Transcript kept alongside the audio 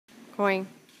Going.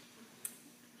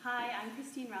 Hi, I'm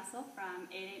Christine Russell from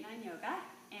 889 Yoga,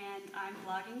 and I'm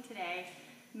vlogging today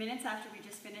minutes after we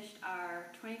just finished our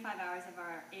 25 hours of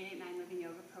our 889 Living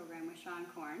Yoga program with Sean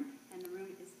Korn, and the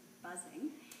room is buzzing.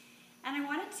 And I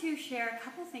wanted to share a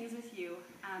couple things with you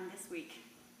this week.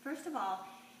 First of all,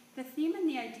 the theme and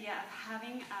the idea of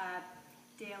having a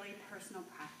daily personal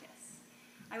practice.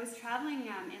 I was traveling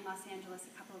in Los Angeles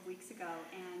a couple of weeks ago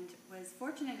and was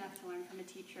fortunate enough to learn from a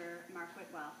teacher, Mark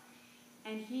Whitwell.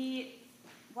 And he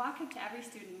walked up to every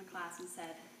student in the class and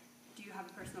said, "Do you have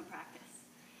a personal practice?"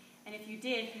 And if you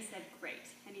did, he said,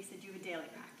 "Great." And he said, "Do you have a daily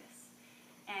practice?"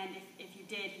 And if you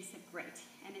did, he said, "Great."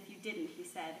 And if you didn't, he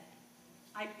said,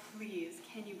 "Please,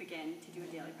 can you begin to do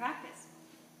a daily practice?"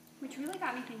 Which really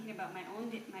got me thinking about my own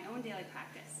daily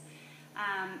practice.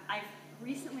 I've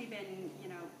recently been,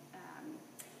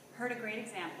 heard a great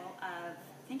example of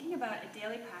thinking about a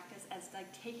daily practice as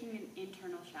like taking an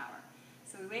internal shower.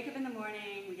 So we wake up in the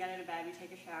morning, we get out of bed, we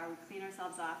take a shower, we clean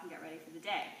ourselves off and get ready for the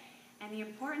day. And the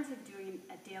importance of doing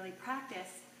a daily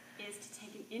practice is to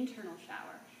take an internal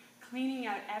shower, cleaning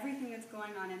out everything that's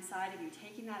going on inside of you,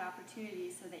 taking that opportunity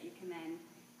so that you can then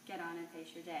get on and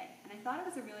face your day. And I thought it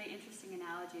was a really interesting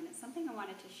analogy, and it's something I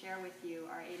wanted to share with you,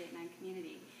 our 889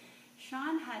 community.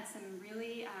 Sean had some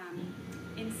really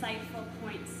insightful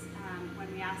points when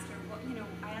we asked her,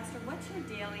 I asked her, "What's your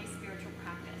daily spiritual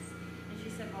practice?" And she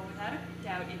said, "Well, without a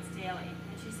doubt, it's daily."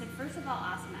 And she said, first of all,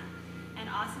 asana. And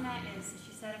asana is,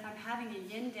 she said, if I'm having a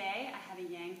yin day, I have a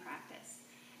yang practice.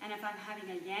 And if I'm having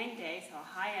a yang day, so a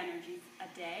high energy a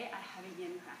day, I have a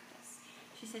yin practice.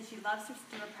 She said she loves to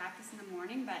do a practice in the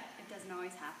morning, but it doesn't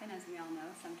always happen, as we all know.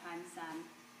 Sometimes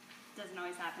it doesn't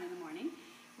always happen in the morning.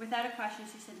 Without a question,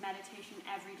 she said meditation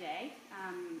every day.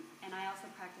 And I also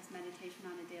practice meditation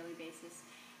on a daily basis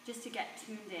just to get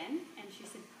tuned in. And she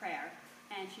said prayer.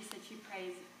 And she said she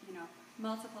prays,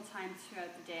 multiple times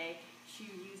throughout the day.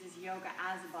 She uses yoga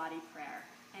as a body prayer.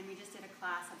 And we just did a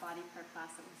body prayer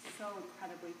class that was so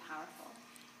incredibly powerful.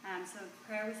 So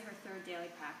prayer was her third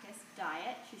daily practice.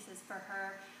 Diet, she says for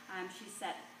her, she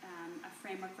set a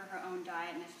framework for her own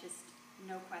diet, and it's just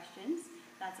no questions.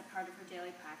 That's a part of her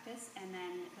daily practice. And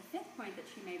then the fifth point that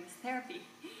she made was therapy.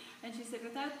 And she said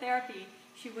without therapy,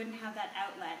 she wouldn't have that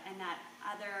outlet and that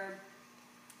other,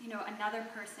 another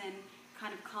person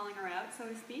kind of calling her out, so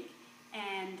to speak.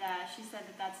 And she said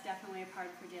that that's definitely a part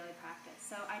of her daily practice.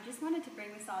 So I just wanted to bring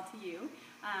this all to you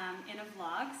in a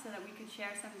vlog so that we could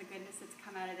share some of the goodness that's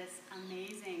come out of this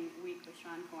amazing week with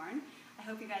Sean Korn. I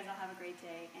hope you guys all have a great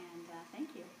day, and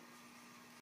thank you.